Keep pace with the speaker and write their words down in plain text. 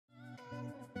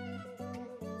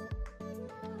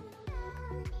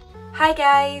Hi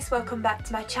guys, welcome back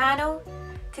to my channel.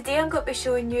 Today I'm going to be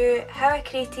showing you how I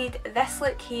created this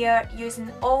look here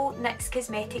using all NYX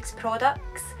Cosmetics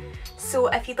products. So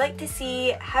if you'd like to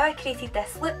see how I created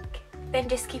this look, then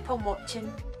just keep on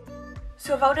watching.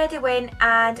 So I've already went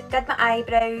and did my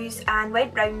eyebrows and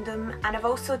went round them, and I've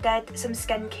also did some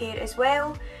skincare as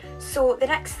well. So the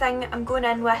next thing I'm going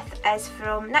in with is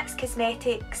from NYX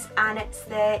Cosmetics, and it's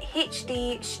the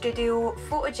HD Studio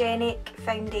Photogenic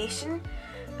Foundation,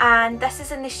 and this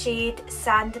is in the shade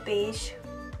Sand Beige.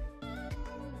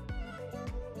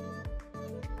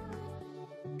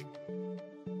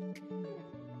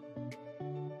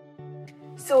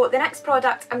 So the next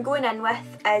product I'm going in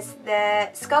with is the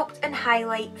Sculpt and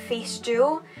Highlight Face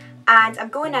Duo, and I'm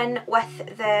going in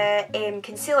with the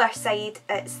concealer side.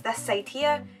 It's this side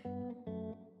here.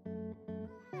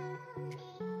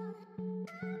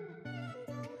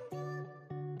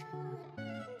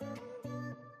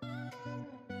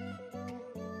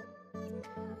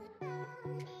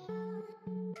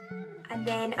 And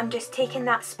then I'm just taking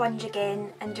that sponge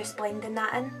again and just blending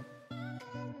that in.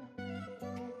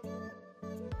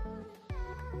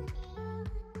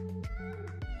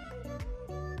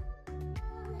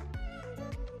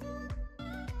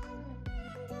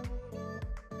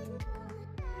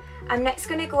 I'm next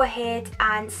going to go ahead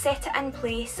and set it in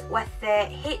place with the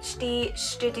HD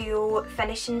Studio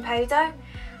Finishing Powder,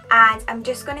 and I'm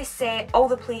just going to set all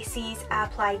the places I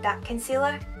applied that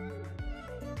concealer.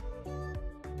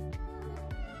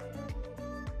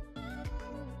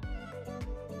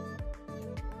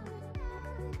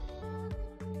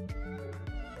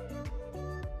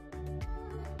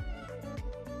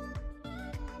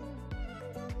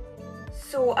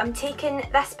 So I'm taking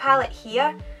this palette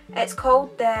here, it's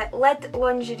called the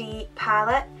Lingerie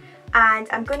palette, and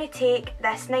I'm going to take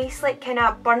this nice like kind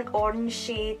of burnt orange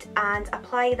shade and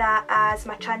apply that as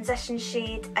my transition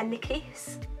shade in the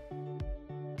crease.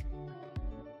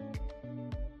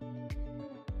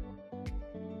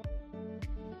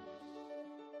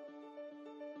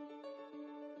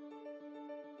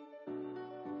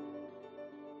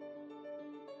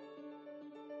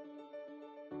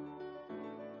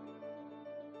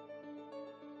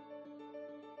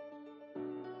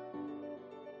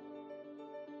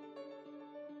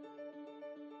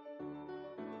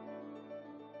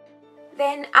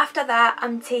 Then after that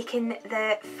I'm taking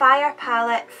the Fire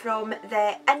palette from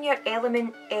the In Your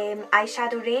Element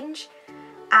eyeshadow range,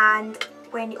 and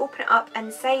when you open it up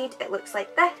inside it looks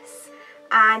like this,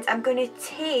 and I'm going to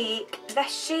take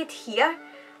this shade here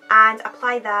and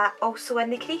apply that also in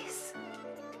the crease.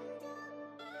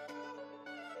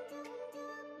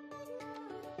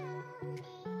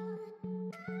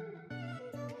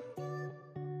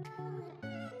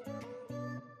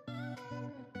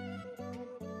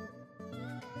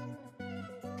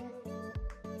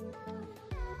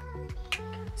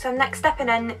 So I'm next dipping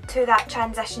in to that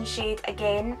transition shade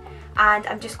again, and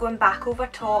I'm just going back over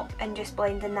top and just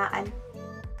blending that in.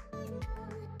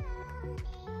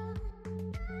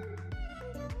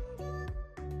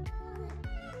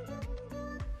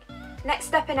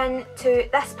 Next dipping in to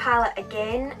this palette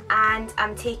again, and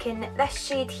I'm taking this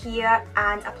shade here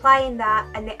and applying that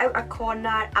in the outer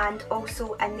corner and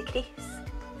also in the crease.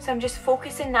 So I'm just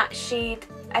focusing that shade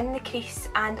in the crease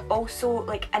and also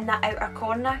like in that outer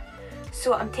corner.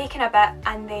 So I'm taking a bit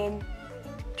and then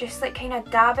just like kind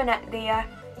of dabbing it there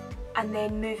and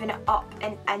then moving it up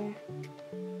and in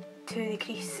to the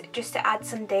crease just to add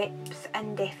some depth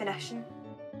and definition.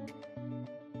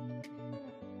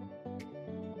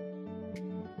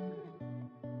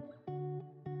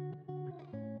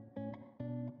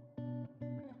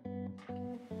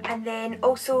 And then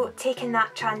also taking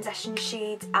that transition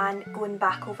shade and going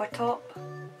back over top.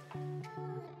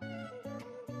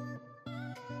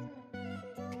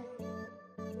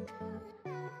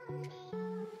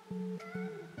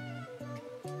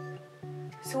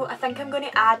 So I think I'm going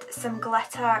to add some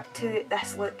glitter to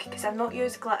this look because I've not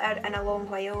used glitter in a long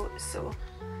while, so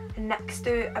NYX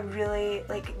do a really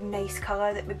like nice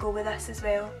colour that would go with this as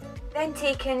well. Then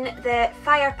taking the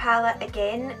Fire palette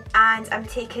again, and I'm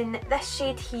taking this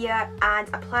shade here and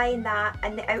applying that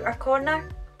in the outer corner.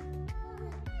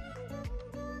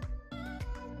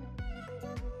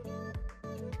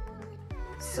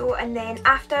 So, and then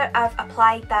after I've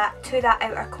applied that to that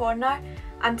outer corner,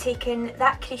 I'm taking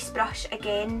that crease brush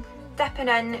again, dipping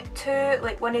in to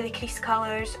like one of the crease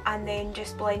colours and then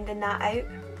just blending that out.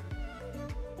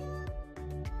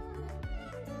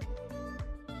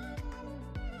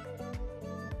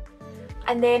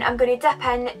 And then I'm going to dip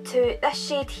in to this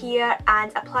shade here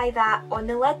and apply that on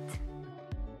the lid.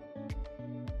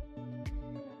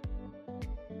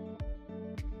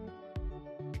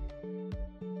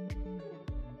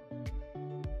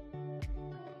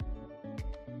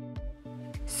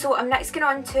 So I'm next going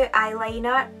on to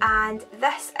eyeliner, and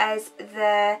this is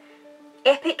the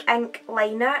Epic Ink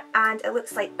liner, and it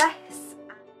looks like this.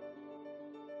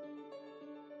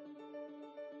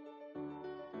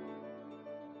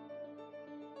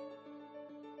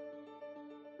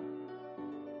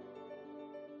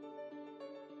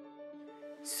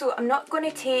 So I'm not going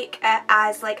to take it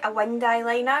as like a winged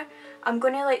eyeliner, I'm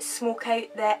going to like smoke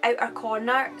out the outer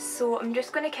corner, so I'm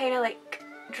just going to kind of like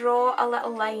draw a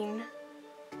little line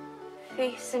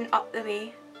facing up the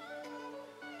way,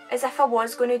 as if I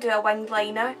was going to do a winged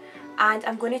liner, and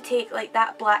I'm going to take like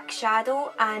that black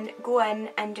shadow and go in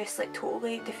and just like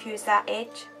totally diffuse that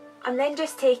edge. I'm then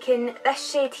just taking this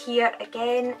shade here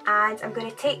again, and I'm going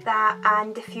to take that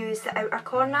and diffuse the outer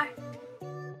corner.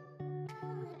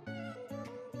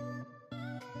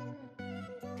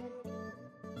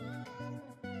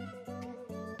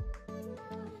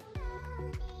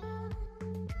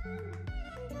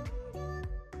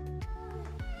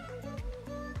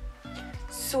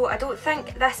 So I don't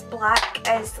think this black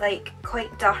is like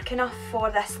quite dark enough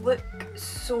for this look,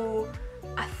 so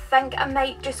I think I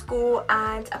might just go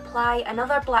and apply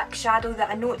another black shadow that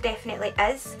I know it definitely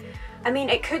is. I mean,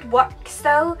 it could work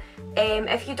still.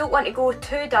 If you don't want to go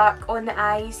too dark on the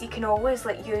eyes, you can always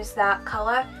like use that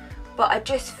colour, but I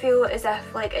just feel as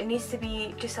if like it needs to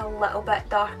be just a little bit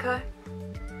darker.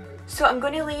 So I'm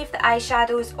going to leave the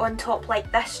eyeshadows on top like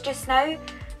this just now,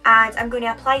 and I'm going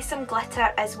to apply some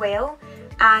glitter as well.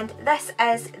 And this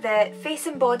is the Face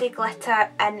and Body glitter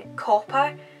in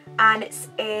Copper, and it's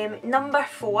number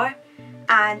 4,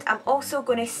 and I'm also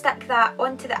going to stick that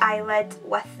onto the eyelid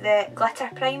with the glitter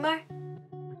primer.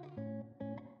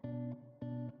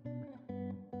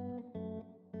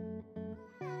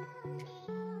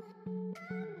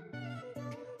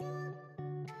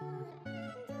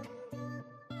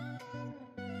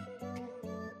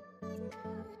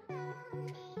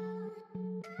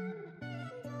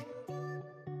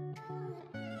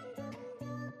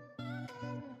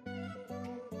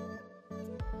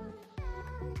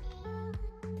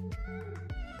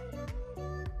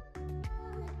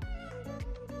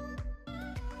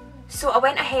 So I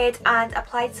went ahead and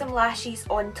applied some lashes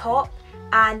on top,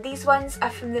 and these ones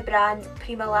are from the brand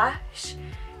Prima Lash.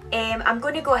 I'm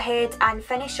going to go ahead and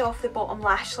finish off the bottom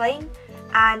lash line,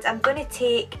 and I'm going to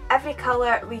take every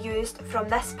colour we used from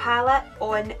this palette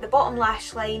on the bottom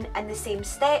lash line in the same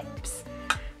steps,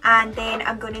 and then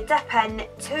I'm going to dip in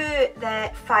to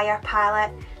the Fire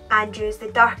palette and use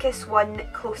the darkest one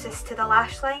closest to the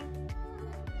lash line.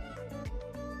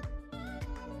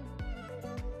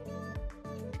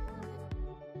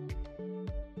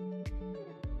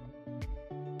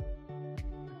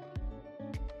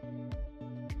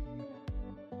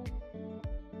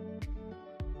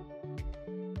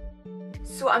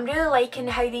 So I'm really liking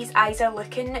how these eyes are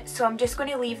looking, so I'm just going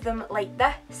to leave them like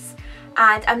this,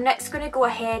 and I'm next going to go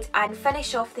ahead and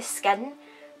finish off the skin,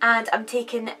 and I'm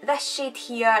taking this shade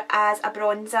here as a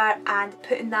bronzer and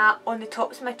putting that on the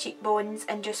tops of my cheekbones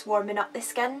and just warming up the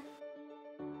skin.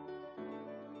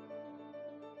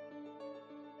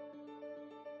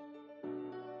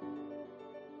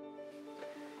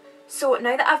 So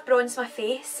now that I've bronzed my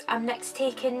face, I'm next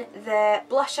taking the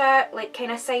blusher, like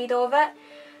kind of side of it,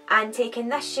 and taking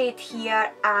this shade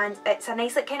here, and it's a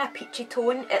nice like kind of peachy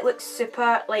tone. It looks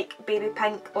super like baby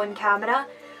pink on camera,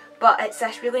 but it's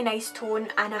this really nice tone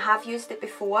and I have used it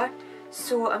before,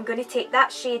 so I'm going to take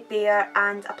that shade there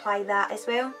and apply that as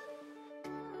well.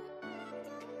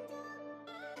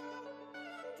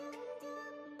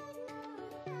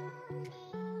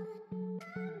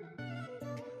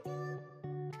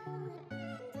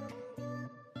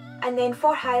 And then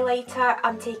for highlighter,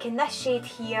 I'm taking this shade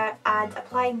here and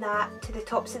applying that to the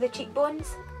tops of the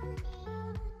cheekbones.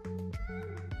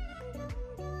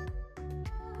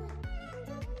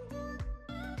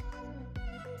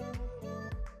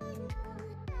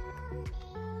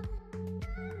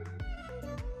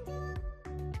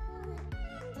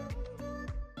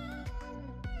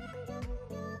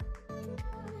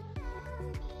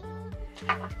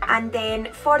 And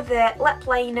then for the lip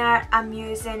liner, I'm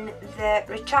using the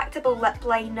Retractable lip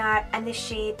liner in the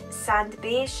shade Sand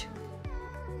Beige.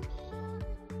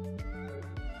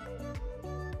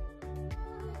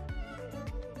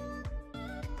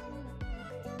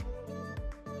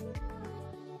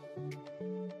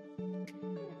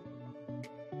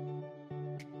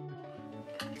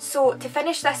 So to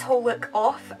finish this whole look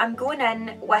off, I'm going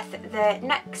in with the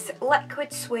NYX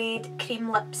Liquid Suede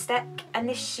Cream Lipstick in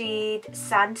the shade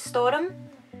Sandstorm.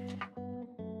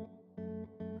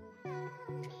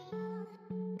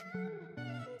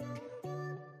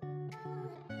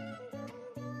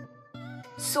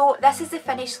 So this is the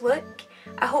finished look.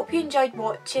 I hope you enjoyed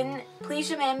watching.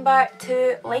 Please remember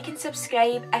to like and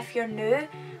subscribe if you're new,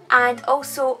 and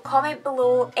also comment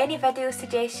below any video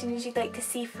suggestions you'd like to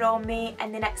see from me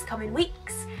in the next coming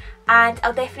weeks, and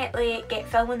I'll definitely get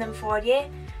filming them for you.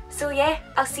 So yeah,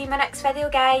 I'll see you in my next video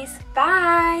guys.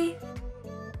 Bye!